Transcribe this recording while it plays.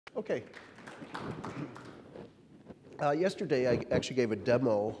Okay. Yesterday, I actually gave a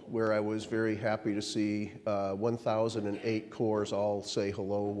demo where I was very happy to see 1,008 cores all say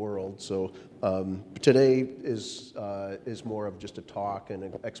hello world. So today is more of just a talk and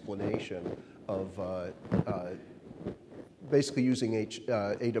an explanation of basically using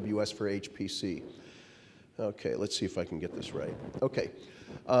AWS for HPC. Okay, let's see if I can get this right. Okay.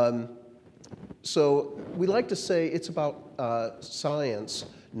 So we like to say it's about science,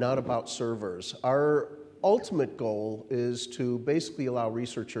 not about servers. Our ultimate goal is to basically allow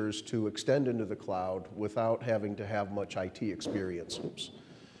researchers to extend into the cloud without having to have much IT experience. Oops,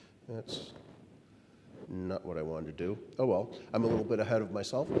 that's not what I wanted to do. Oh well, I'm a little bit ahead of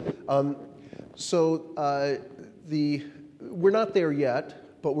myself. We're not there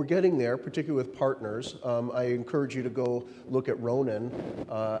yet, but we're getting there, particularly with partners. I encourage you to go look at Ronan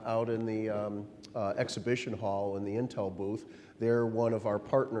out in the exhibition hall in the Intel booth. They're one of our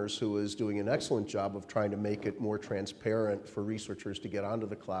partners who is doing an excellent job of trying to make it more transparent for researchers to get onto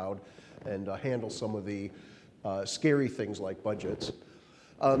the cloud and handle some of the scary things like budgets.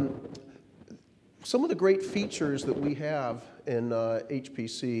 Some of the great features that we have in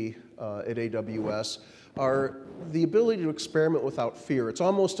HPC at AWS are the ability to experiment without fear. It's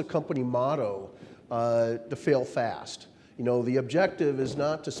almost a company motto to fail fast. You know, the objective is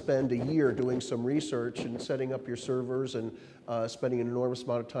not to spend a year doing some research and setting up your servers and spending an enormous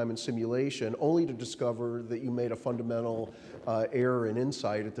amount of time in simulation, only to discover that you made a fundamental error in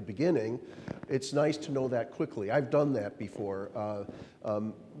insight at the beginning. It's nice to know that quickly. I've done that before.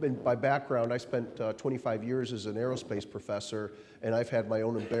 By background, I spent 25 years as an aerospace professor, and I've had my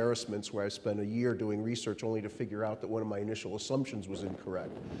own embarrassments where I spent a year doing research only to figure out that one of my initial assumptions was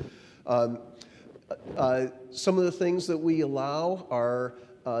incorrect. Some of the things that we allow are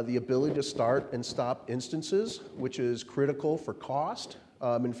the ability to start and stop instances, which is critical for cost.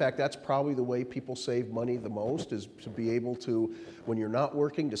 In fact, that's probably the way people save money the most, is to be able to, when you're not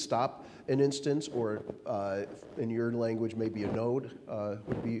working, to stop an instance, or in your language, maybe a node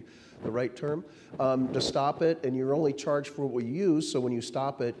would be the right term, to stop it, and you're only charged for what you use, so when you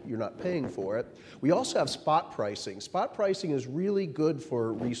stop it, you're not paying for it. We also have spot pricing. Spot pricing is really good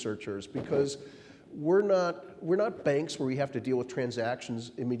for researchers because we're not banks where we have to deal with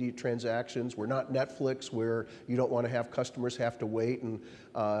transactions, immediate transactions. We're not Netflix where you don't want to have customers have to wait and,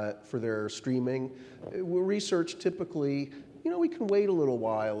 for their streaming. We're research typically, you know, we can wait a little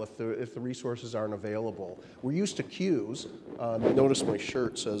while if the resources aren't available. We're used to queues. Notice my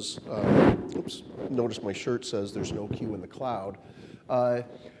shirt says, notice my shirt says there's no queue in the cloud.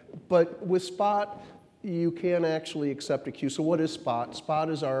 But with Spot, you can actually accept a queue. So what is Spot? Spot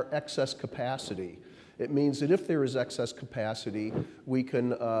is our excess capacity. It means that if there is excess capacity, we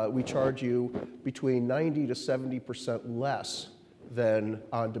charge you between 90 to 70% less than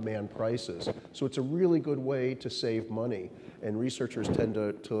on-demand prices. So it's a really good way to save money, and researchers tend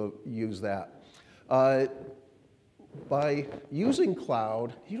to use that. By using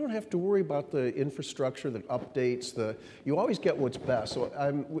cloud, you don't have to worry about the infrastructure that updates. You always get what's best. So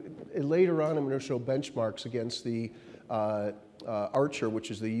later on, I'm going to show benchmarks against the Archer,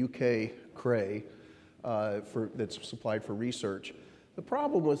 which is the UK Cray that's supplied for research. The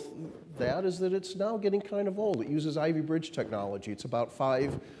problem with that is that it's now getting kind of old. It uses Ivy Bridge technology. It's about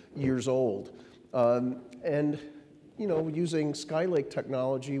 5 years old. And you know, using Skylake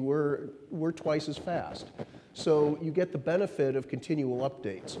technology, we're twice as fast. So you get the benefit of continual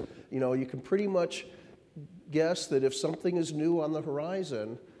updates. You know, you can pretty much guess that if something is new on the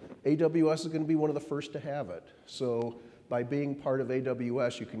horizon, AWS is going to be one of the first to have it. So by being part of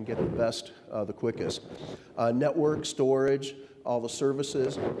AWS, you can get the best, the quickest. Network, storage, all the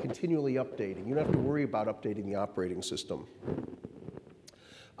services, continually updating. You don't have to worry about updating the operating system.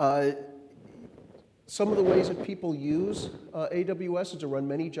 Some of the ways that people use AWS is to run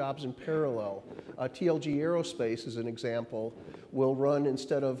many jobs in parallel. TLG Aerospace, as an example, will run,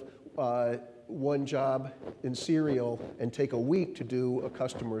 instead of one job in serial and take a week to do a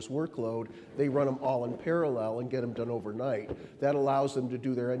customer's workload, they run them all in parallel and get them done overnight. That allows them to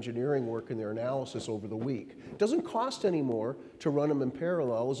do their engineering work and their analysis over the week. It doesn't cost any more to run them in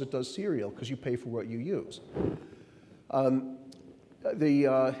parallel as it does serial, because you pay for what you use.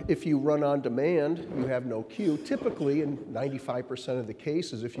 If you run on demand, you have no queue. Typically, in 95% of the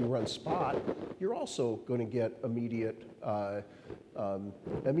cases, if you run Spot, you're also going to get immediate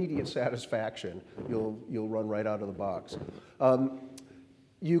satisfaction. You'll run right out of the box.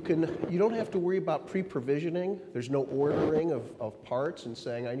 You don't have to worry about pre-provisioning. There's no ordering of parts and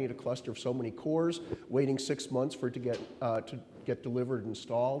saying, I need a cluster of so many cores, waiting 6 months for it to get delivered and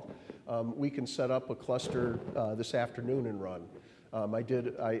installed. We can set up a cluster this afternoon and run.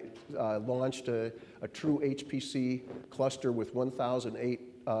 I launched a true HPC cluster with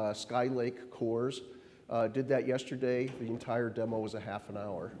 1,008 Skylake cores. Did that yesterday. The entire demo was a half an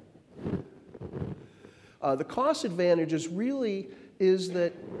hour. The cost advantage is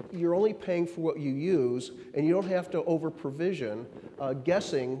that you're only paying for what you use, and you don't have to over-provision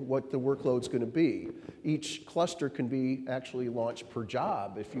guessing what the workload's going to be. Each cluster can be actually launched per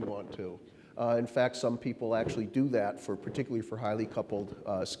job if you want to. In fact, some people actually do that, particularly for highly coupled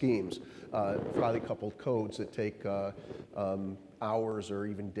schemes, highly coupled codes that take hours or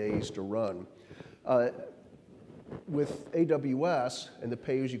even days to run. With AWS and the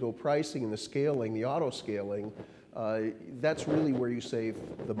pay-as-you-go pricing and the scaling, the auto-scaling, that's really where you save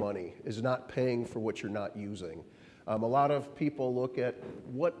the money, is not paying for what you're not using. A lot of people look at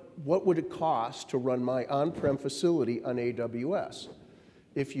what would it cost to run my on-prem facility on AWS.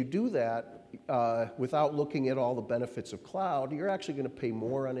 If you do that without looking at all the benefits of cloud, you're actually going to pay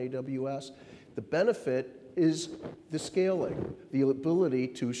more on AWS. The benefit is the scaling, the ability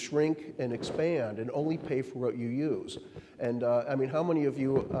to shrink and expand and only pay for what you use. And I mean, how many of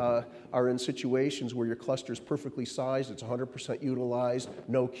you are in situations where your cluster is perfectly sized, it's 100% utilized,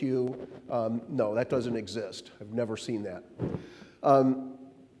 no queue? No, that doesn't exist. I've never seen that.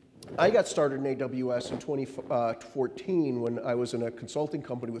 I got started in AWS in 2014 when I was in a consulting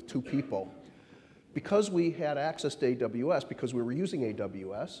company with 2 people. Because we had access to AWS, because we were using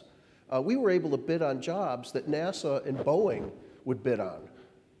AWS, we were able to bid on jobs that NASA and Boeing would bid on.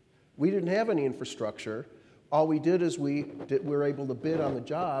 We didn't have any infrastructure. All we did is we were able to bid on the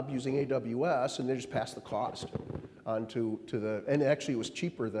job using AWS, and they just passed the cost on to the, and actually it was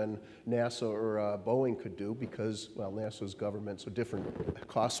cheaper than NASA or Boeing could do because, well, NASA's government, so different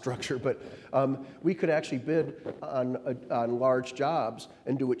cost structure, but we could actually bid on large jobs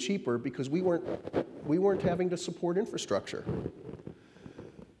and do it cheaper because we weren't having to support infrastructure.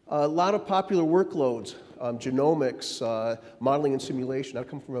 A lot of popular workloads, genomics, modeling and simulation. I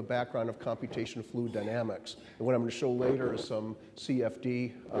come from a background of computational fluid dynamics. And what I'm going to show later is some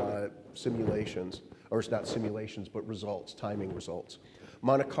CFD simulations, or it's not simulations, but results, timing results.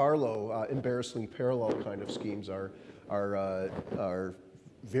 Monte Carlo, embarrassingly parallel kind of schemes are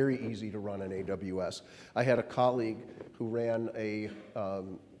very easy to run on AWS. I had a colleague who ran a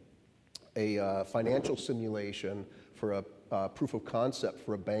financial simulation for a proof of concept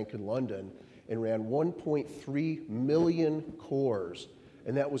for a bank in London and ran 1.3 million cores,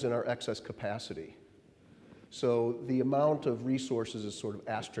 and that was in our excess capacity. So the amount of resources is sort of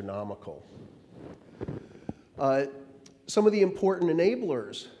astronomical. Some of the important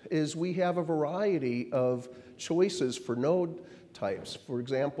enablers is we have a variety of choices for node types. For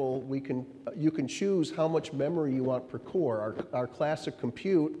example, you can choose how much memory you want per core. Our classic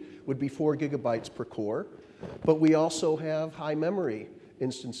compute would be 4 gigabytes per core. But we also have high memory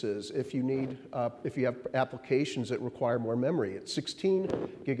instances if you have applications that require more memory. It's 16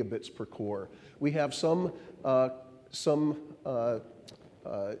 gigabits per core. We have some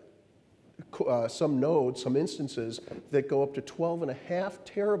nodes, some instances that go up to 12.5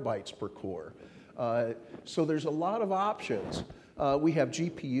 terabytes per core. So there's a lot of options. We have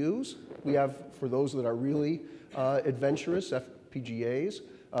GPUs. We have, for those that are really adventurous, FPGAs.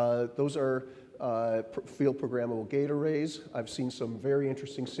 Those are field programmable gate arrays. I've seen some very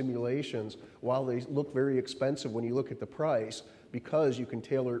interesting simulations. While they look very expensive when you look at the price, because you can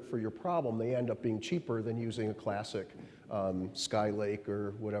tailor it for your problem, they end up being cheaper than using a classic Skylake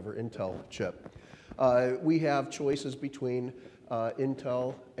or whatever Intel chip. We have choices between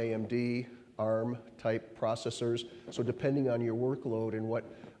Intel, AMD, ARM type processors. So depending on your workload and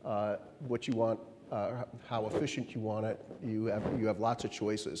what you want, how efficient you want it, you have lots of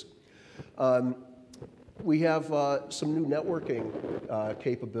choices. We have some new networking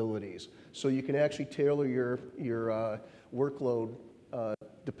capabilities. So you can actually tailor your workload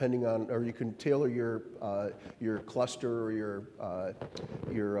depending on, or you can tailor your cluster or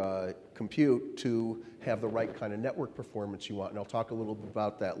your compute to have the right kind of network performance you want. And I'll talk a little bit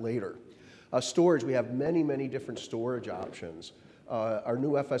about that later. Storage, we have many, many different storage options. Our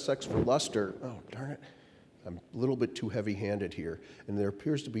new FSX for Lustre, oh, darn it. I'm a little bit too heavy-handed here, and there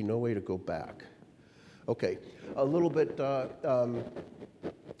appears to be no way to go back. Okay, a little bit, or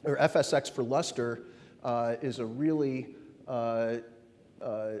FSX for Lustre is a really,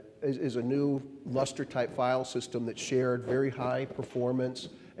 is a new Lustre-type file system that's shared, very high performance,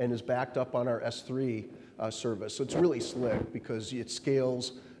 and is backed up on our S3 service. So it's really slick because it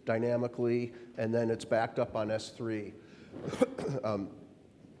scales dynamically, and then it's backed up on S3.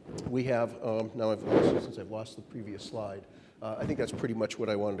 We have, now since I've lost the previous slide, I think that's pretty much what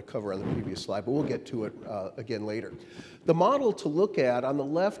I wanted to cover on the previous slide, but we'll get to it again later. The model to look at, on the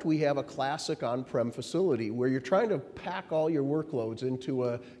left, we have a classic on-prem facility where you're trying to pack all your workloads into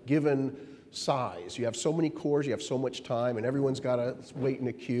a given size. You have so many cores, you have so much time, and everyone's got to wait in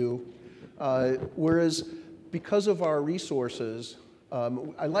a queue. Whereas because of our resources,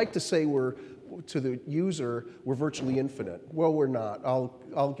 I like to say to the user, we're virtually infinite. Well, we're not.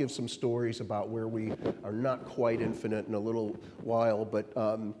 I'll give some stories about where we are not quite infinite in a little while, but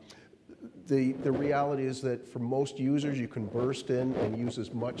the reality is that for most users, you can burst in and use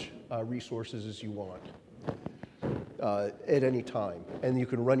as much resources as you want at any time, and you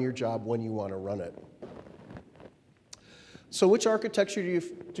can run your job when you want to run it. So which architecture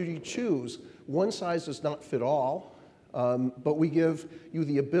do you choose? One size does not fit all. But we give you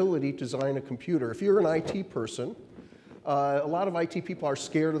the ability to design a computer. If you're an IT person, a lot of IT people are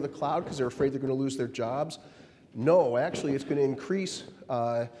scared of the cloud because they're afraid they're going to lose their jobs. No, actually, it's going to increase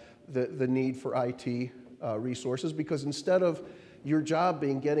the need for IT resources, because instead of your job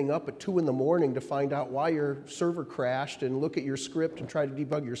being getting up at 2 in the morning to find out why your server crashed and look at your script and try to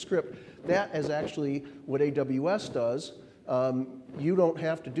debug your script, that is actually what AWS does. You don't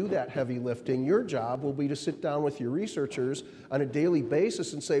have to do that heavy lifting. Your job will be to sit down with your researchers on a daily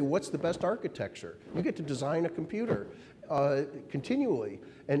basis and say, what's the best architecture? You get to design a computer continually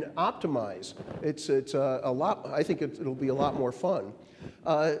and optimize. It's a lot. I think it'll be a lot more fun.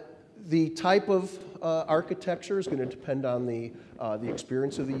 The type of architecture is going to depend on the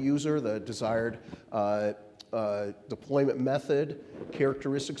experience of the user, the desired deployment method,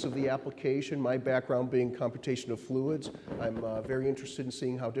 characteristics of the application. My background being computation of fluids, I'm very interested in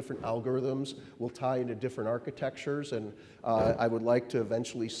seeing how different algorithms will tie into different architectures, and I would like to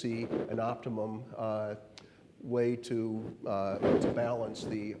eventually see an optimum way to balance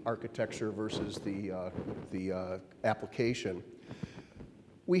the architecture versus the application.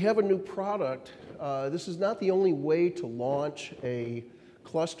 We have a new product. This is not the only way to launch a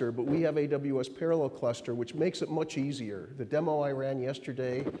cluster, but we have AWS Parallel Cluster, which makes it much easier. The demo I ran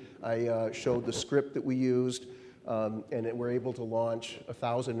yesterday, I showed the script that we used, and we're able to launch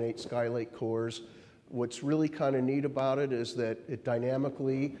 1,008 Skylake cores. What's really kind of neat about it is that it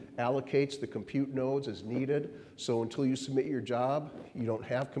dynamically allocates the compute nodes as needed. So until you submit your job, you don't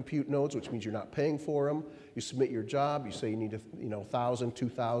have compute nodes, which means you're not paying for them. You submit your job, you say you need 1,000,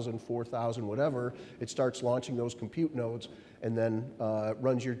 2,000, 4,000, whatever. It starts launching those compute nodes and then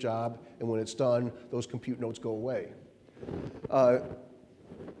runs your job. And when it's done, those compute nodes go away.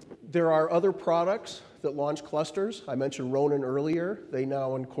 There are other products that launch clusters. I mentioned Ronin earlier. They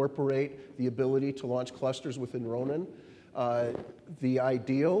now incorporate the ability to launch clusters within Ronin. The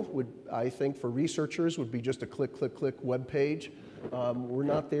ideal would, I think, for researchers would be just a click, click, click web page. We're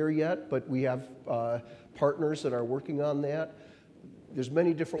not there yet, but we have partners that are working on that. There's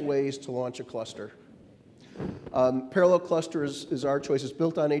many different ways to launch a cluster. Parallel Cluster is our choice. It's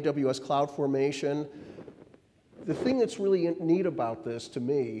built on AWS CloudFormation. The thing that's really neat about this to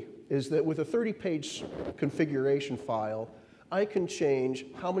me is that with a 30-page configuration file, I can change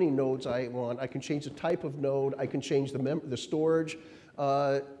how many nodes I want. I can change the type of node. I can change the storage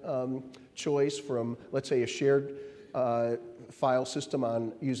choice from, let's say, a shared file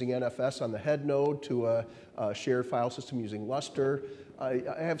system using NFS on the head node to a shared file system using Lustre. I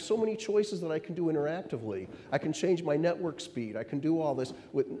have so many choices that I can do interactively. I can change my network speed. I can do all this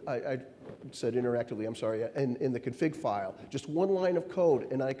with, I said interactively, I'm sorry, in the config file. Just one line of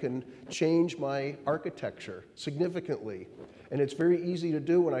code, and I can change my architecture significantly. And it's very easy to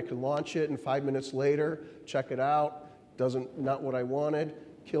do, and I can launch it, and 5 minutes later, check it out. Not what I wanted,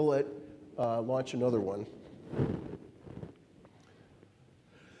 kill it, launch another one.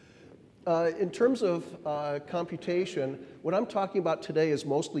 In terms of computation, what I'm talking about today is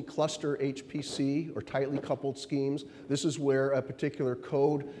mostly cluster HPC, or tightly coupled schemes. This is where a particular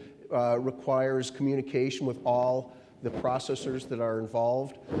code requires communication with all the processors that are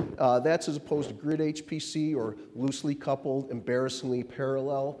involved. That's as opposed to grid HPC, or loosely coupled, embarrassingly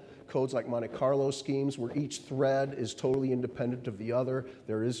parallel codes like Monte Carlo schemes, where each thread is totally independent of the other.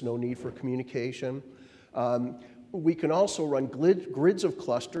 There is no need for communication. We can also run grids of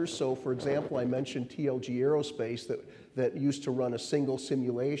clusters. So for example, I mentioned TLG Aerospace that used to run a single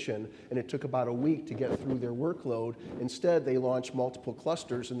simulation, and it took about a week to get through their workload. Instead, they launched multiple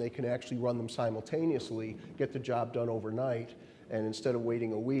clusters, and they can actually run them simultaneously, get the job done overnight. And instead of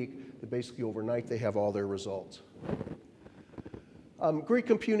waiting a week, basically overnight, they have all their results. Grid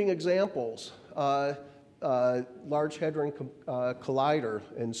computing examples. Large Hadron Collider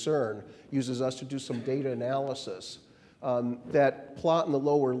in CERN uses us to do some data analysis. That plot in the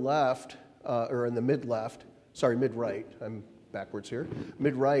lower left, or in the mid-left, sorry, mid-right, I'm backwards here,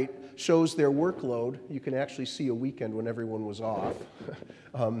 mid-right, shows their workload. You can actually see a weekend when everyone was off.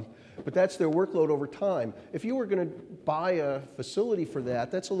 But that's their workload over time. If you were going to buy a facility for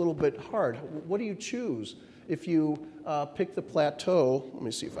that, that's a little bit hard. What do you choose? If you pick the plateau, let me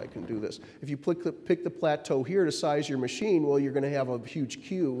see if I can do this. If you pick the plateau here to size your machine, well, you're going to have a huge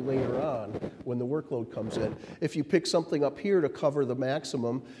queue later on when the workload comes in. If you pick something up here to cover the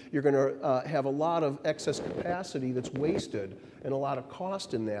maximum, you're going to have a lot of excess capacity that's wasted and a lot of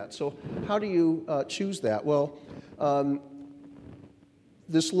cost in that. So how do you choose that? Well,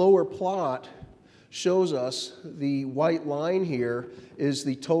 this lower plot shows us the white line here is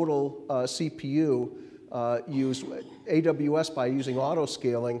the total CPU used. AWS, by using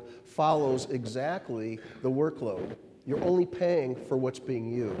auto-scaling, follows exactly the workload. You're only paying for what's being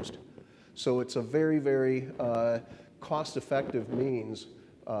used. So it's a very, very cost-effective means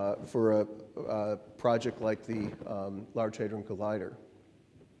for a project like the Large Hadron Collider.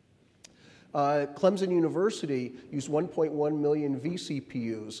 Clemson University used 1.1 million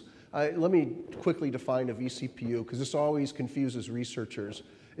vCPUs. Let me quickly define a vCPU, because this always confuses researchers.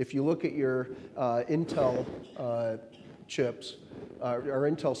 If you look at your Intel chips, or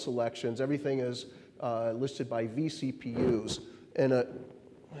Intel selections, everything is listed by vCPUs. And oh,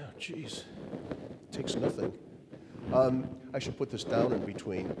 geez, it takes nothing. I should put this down in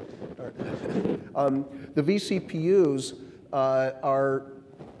between. The vCPUs are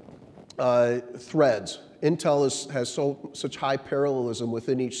threads. Intel has such high parallelism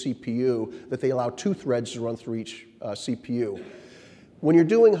within each CPU that they allow 2 threads to run through each CPU. When you're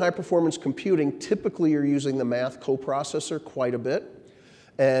doing high-performance computing, typically you're using the math coprocessor quite a bit.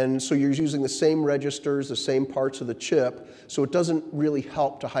 And so you're using the same registers, the same parts of the chip, so it doesn't really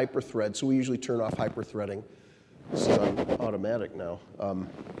help to hyperthread. So we usually turn off hyperthreading. It's automatic now. I'm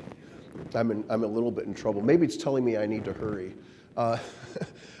a little bit in trouble. Maybe it's telling me I need to hurry.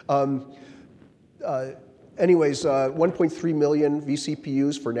 Anyways, 1.3 million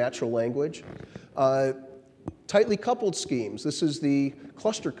vCPUs for natural language. Tightly coupled schemes. This is the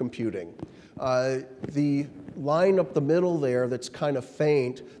cluster computing. The line up the middle there that's kind of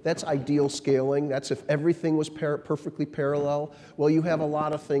faint, that's ideal scaling. That's if everything was perfectly parallel. Well, you have a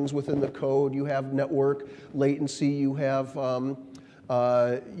lot of things within the code. You have network latency. You have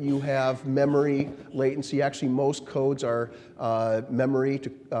memory latency. Actually, most codes are memory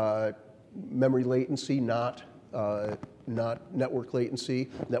latency, not network latency.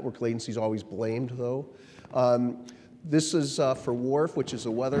 Network latency is always blamed, though. This is for WRF, which is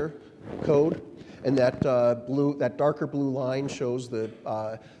a weather code, and that darker blue line shows the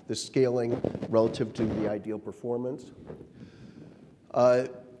scaling relative to the ideal performance.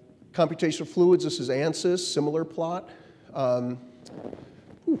 Computational fluids. This is ANSYS, similar plot.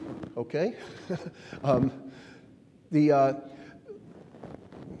 Okay.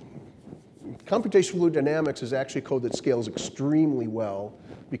 Computational fluid dynamics is actually code that scales extremely well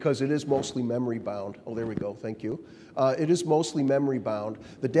because it is mostly memory bound. Oh, there we go, thank you. It is mostly memory bound.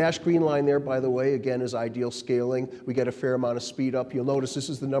 The dashed green line there, by the way, again, is ideal scaling. We get a fair amount of speed up. You'll notice this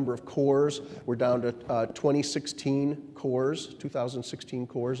is the number of cores. We're down to 2016 cores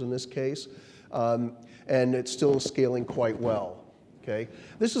in this case. And it's still scaling quite well. Okay?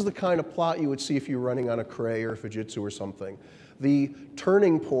 This is the kind of plot you would see if you're running on a Cray or Fujitsu or something. The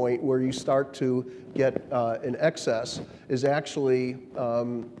turning point where you start to get an excess is actually a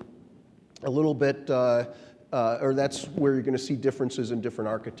little bit, or that's where you're going to see differences in different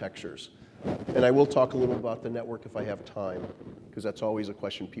architectures. And I will talk a little about the network if I have time, because that's always a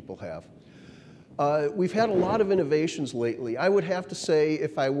question people have. We've had a lot of innovations lately. I would have to say,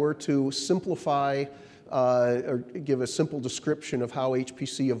 if I were to simplify or give a simple description of how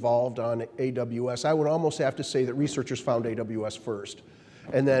HPC evolved on AWS, I would almost have to say that researchers found AWS first.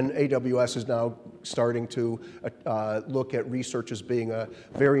 And then AWS is now starting to look at research as being a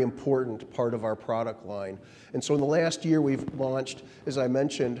very important part of our product line. And so in the last year, we've launched, as I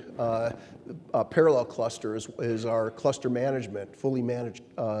mentioned, Parallel Cluster is our cluster management, fully managed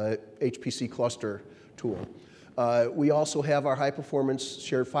HPC cluster tool. We also have our high-performance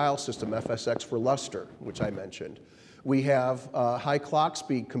shared file system, FSX for Lustre, which I mentioned. We have high clock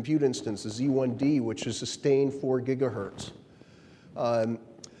speed compute instance, the Z1D, which is sustained 4 gigahertz.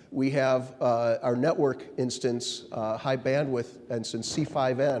 We have our network instance, high bandwidth instance,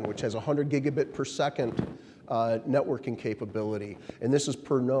 C5N, which has 100 gigabit per second networking capability, and this is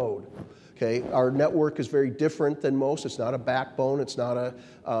per node. Okay, our network is very different than most. It's not a backbone. It's not a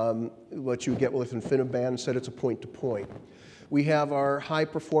what you get with InfiniBand. Instead, it's a point-to-point. We have our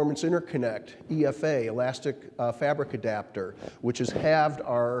high-performance interconnect, EFA, elastic fabric adapter, which has halved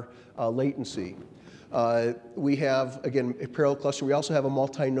our latency. We have, again, a parallel cluster. We also have a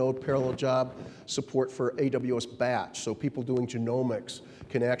multi-node parallel job support for AWS batch. So people doing genomics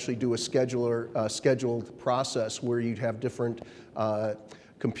can actually do a scheduled process where you'd have different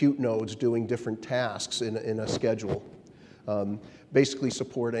compute nodes doing different tasks in a schedule, basically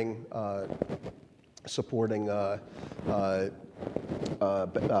supporting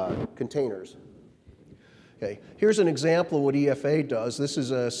containers. Okay, here's an example of what EFA does. This is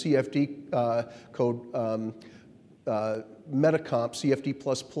a CFD code, Metacomp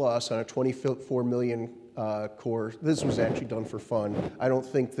CFD++ on a 24 million core. This was actually done for fun. I don't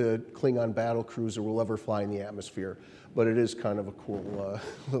think the Klingon battle cruiser will ever fly in the atmosphere, but it is kind of a cool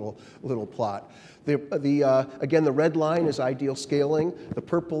little plot. Again, the red line is ideal scaling. The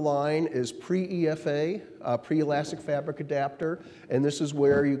purple line is pre-EFA, pre-elastic fabric adapter, and this is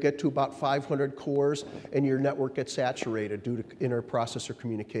where you get to about 500 cores and your network gets saturated due to inter-processor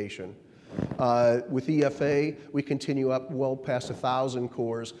communication. With EFA, we continue up well past 1,000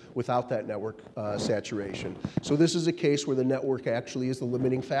 cores without that network saturation. So this is a case where the network actually is the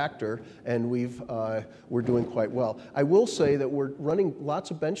limiting factor, and we're doing quite well. I will say that we're running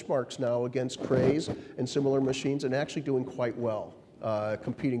lots of benchmarks now against Craze and similar machines and actually doing quite well,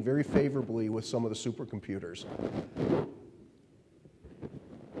 competing very favorably with some of the supercomputers.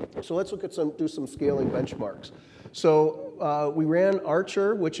 So let's look at do some scaling benchmarks. So we ran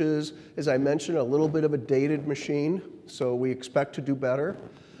Archer, which is, as I mentioned, a little bit of a dated machine, so we expect to do better.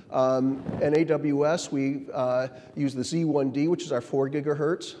 And AWS, we use the Z1D, which is our 4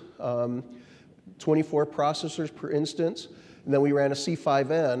 gigahertz, 24 processors per instance. And then we ran a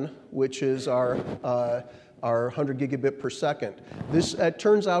C5N, which is our 100 gigabit per second. This, it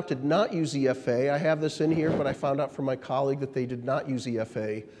turns out, did not use EFA. I have this in here, but I found out from my colleague that they did not use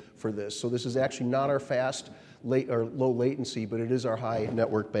EFA for this. So this is actually not our fast or low latency, but it is our high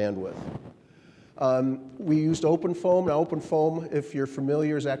network bandwidth. We used openFOAM. Now openFOAM, if you're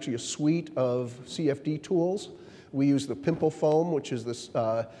familiar, is actually a suite of CFD tools. We use the simpleFoam, which is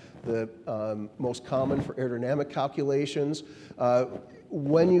the most common for aerodynamic calculations.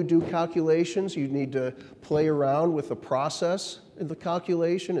 When you do calculations, you need to play around with the process in the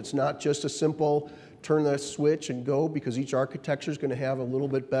calculation. It's not just a simple turn the switch and go, because each architecture is going to have a little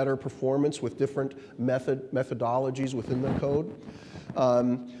bit better performance with different methodologies within the code.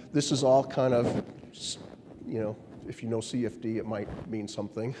 This is all kind of, if you know CFD, it might mean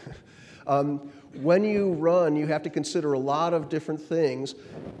something. When you run, you have to consider a lot of different things.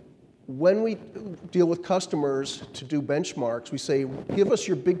 When we deal with customers to do benchmarks, we say, give us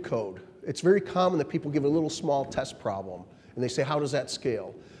your big code. It's very common that people give a little small test problem, and they say, how does that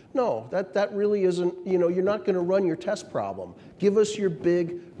scale? No, that really isn't, you're not going to run your test problem. Give us your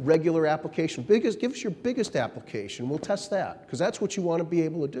big, regular application. Give us your biggest application. We'll test that, because that's what you want to be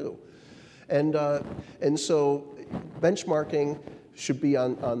able to do. And so benchmarking should be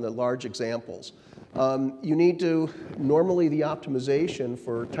on the large examples. You need to, normally the optimization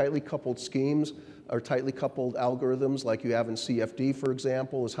for tightly coupled schemes or tightly coupled algorithms like you have in CFD, for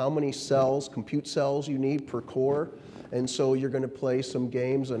example, is how many cells, compute cells you need per core. And so you're going to play some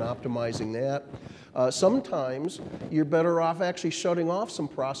games in optimizing that. Sometimes you're better off actually shutting off some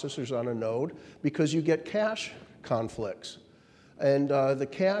processors on a node because you get cache conflicts. And the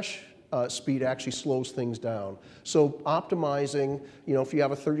cache speed actually slows things down. So optimizing, if you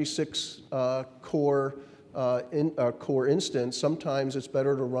have a 36 core instance, sometimes it's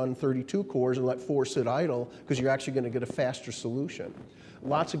better to run 32 cores and let 4 sit idle because you're actually going to get a faster solution.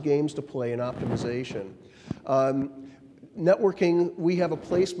 Lots of games to play in optimization. Networking, we have a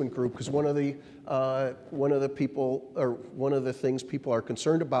placement group because one of the things people are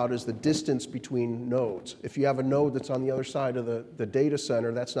concerned about is the distance between nodes. If you have a node that's on the other side of the data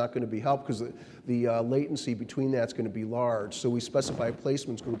center, that's not going to be helped because the latency between that's going to be large. So we specify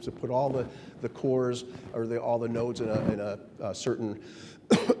placements groups that put all the cores or all the nodes in a certain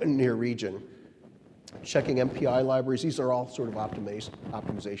near region. Checking MPI libraries, these are all sort of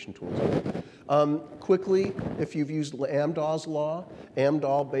optimization tools. Quickly, if you've used Amdahl's law,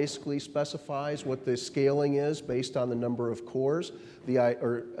 Amdahl basically specifies what the scaling is based on the number of cores. The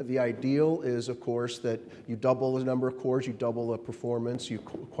ideal is, of course, that you double the number of cores, you double the performance, you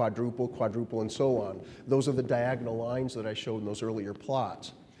quadruple, and so on. Those are the diagonal lines that I showed in those earlier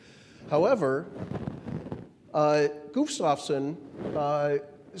plots. However, Gustafson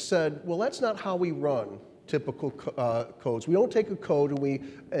said, well, that's not how we run typical codes. We don't take a code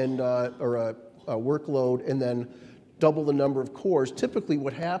or a workload and then double the number of cores. Typically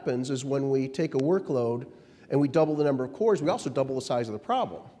what happens is when we take a workload and we double the number of cores, we also double the size of the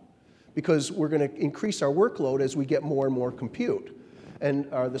problem because we're going to increase our workload as we get more and more compute. and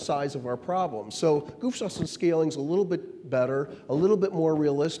are the size of our problem. So Gustafson scaling is a little bit better, a little bit more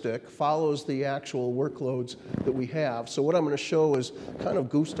realistic, follows the actual workloads that we have. So what I'm going to show is kind of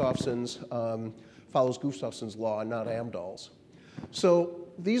Gustafson's, follows Gustafson's law, not Amdahl's. So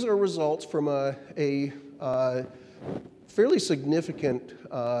these are results from a fairly significant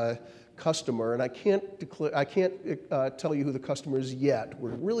customer, and I can't tell you who the customer is yet. We're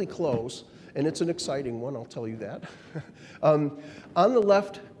really close, and it's an exciting one, I'll tell you that. On the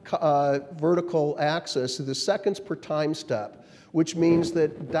left vertical axis is the seconds per time step, which means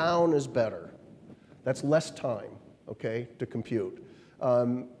that down is better. That's less time, okay, to compute.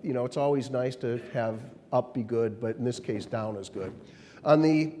 You know, it's always nice to have up be good, but in this case, down is good. On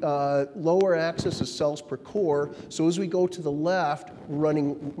the lower axis is cells per core, so as we go to the left, we're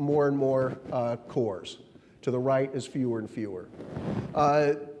running more and more cores. To the right is fewer and fewer.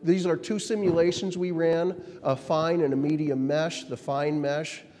 These are two simulations we ran, a fine and a medium mesh. The fine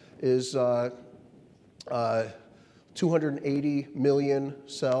mesh is 280 million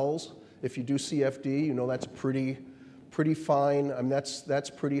cells. If you do CFD, you know that's pretty fine. I mean, that's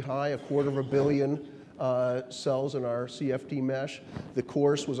pretty high, 250 million cells in our CFD mesh. The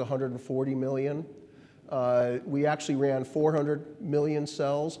course was 140 million. We actually ran 400 million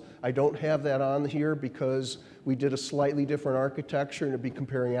cells. I don't have that on here because we did a slightly different architecture and it'd be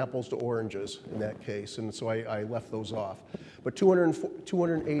comparing apples to oranges in that case, and so I left those off. But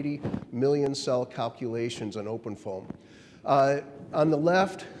 280 million cell calculations on openFOAM. On the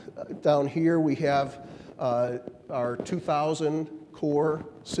left, down here, we have our 2,000 core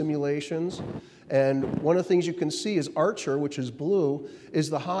simulations. And one of the things you can see is Archer, which is blue, is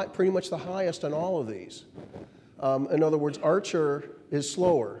pretty much the highest on all of these. In other words, Archer is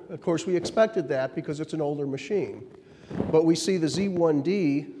slower. Of course, we expected that because it's an older machine. But we see the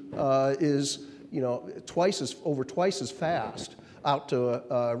Z1D is, you know, over twice as fast, out to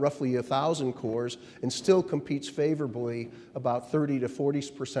roughly 1,000 cores, and still competes favorably about 30 to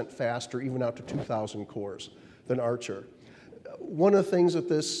 40% faster, even out to 2,000 cores than Archer. One of the things that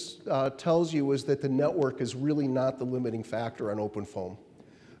this tells you is that the network is really not the limiting factor on openFOAM.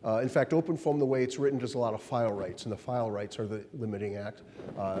 In fact, openFOAM, the way it's written, does a lot of file writes, and the file writes are the limiting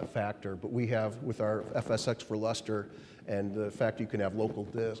factor. But we have, with our FSX for Lustre, and the fact you can have local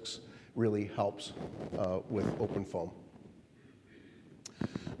disks really helps with openFOAM.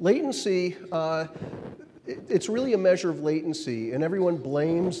 Latency, it's really a measure of latency, and everyone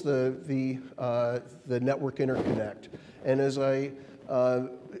blames the network interconnect. And as I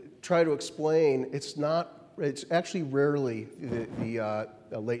try to explain, it's actually rarely the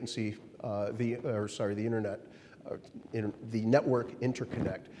latency, the network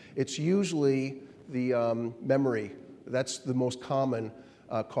interconnect. It's usually the memory. That's the most common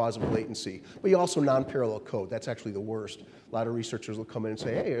cause of latency. But also non-parallel code. That's actually the worst. A lot of researchers will come in and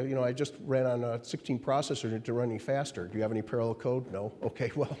say, hey, you know, I just ran on a 16 processor and to run any faster. Do you have any parallel code? No? Okay,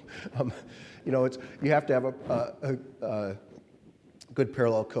 well, you know, you have to have a good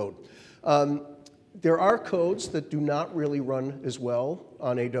parallel code. There are codes that do not really run as well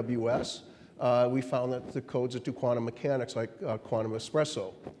on AWS. We found that the codes that do quantum mechanics, like Quantum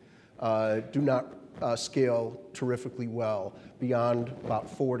Espresso, do not scale terrifically well. Beyond about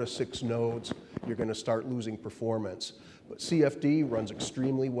 4 to 6 nodes, you're going to start losing performance. But CFD runs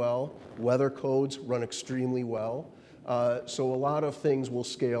extremely well. Weather codes run extremely well. So a lot of things will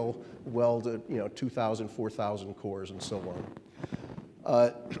scale well to 2,000, 4,000 cores and so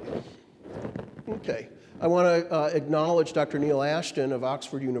on. Okay. I want to acknowledge Dr. Neil Ashton of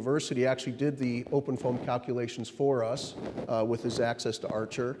Oxford University. He actually did the openFOAM calculations for us with his access to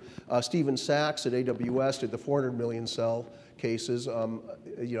Archer. Stephen Sachs at AWS did the 400 million cell cases,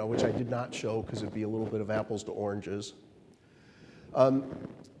 which I did not show because it'd be a little bit of apples to oranges. I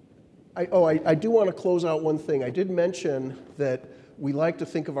do want to close out one thing. I did mention that we like to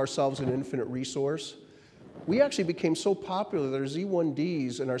think of ourselves as an infinite resource. We actually became so popular that our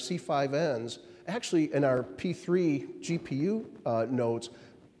Z1Ds and our C5Ns, actually in our P3 GPU nodes,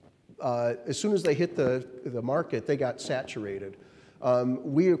 as soon as they hit the market, they got saturated.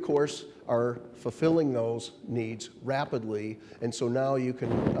 We, of course, are fulfilling those needs rapidly, and so now you can,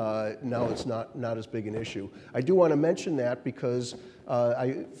 now it's not as big an issue. I do want to mention that because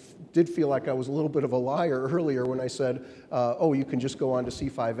I did feel like I was a little bit of a liar earlier when I said, oh, you can just go on to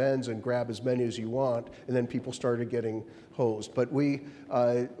C5Ns and grab as many as you want, and then people started getting hosed. But we've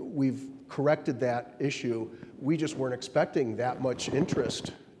corrected that issue. We just weren't expecting that much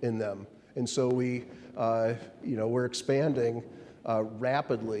interest in them, and so we're expanding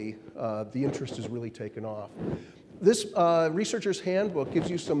rapidly. The interest has really taken off. This researcher's handbook gives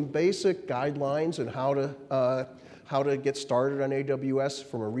you some basic guidelines on how to get started on AWS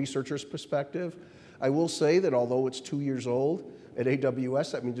from a researcher's perspective. I will say that although it's 2 years old, at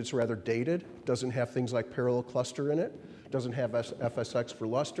AWS, that means it's rather dated. Doesn't have things like parallel cluster in it. Doesn't have FSX for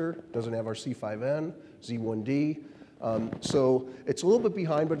Lustre. Doesn't have our C5N, Z1D. So it's a little bit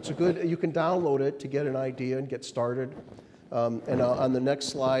behind, but it's a good, you can download it to get an idea and get started. And on the next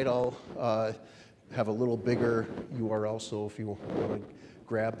slide, I'll have a little bigger URL, so if you want to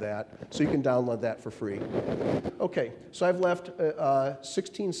grab that. So you can download that for free. Okay, so I've left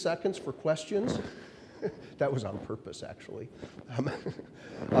 16 seconds for questions. That was on purpose, actually.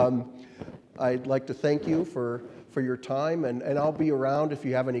 I'd like to thank you for your time, and I'll be around if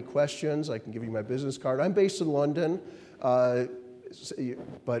you have any questions. I can give you my business card. I'm based in London, but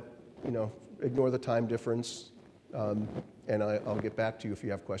you know, ignore the time difference, and I'll get back to you if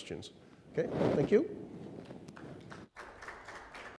you have questions. Okay, thank you.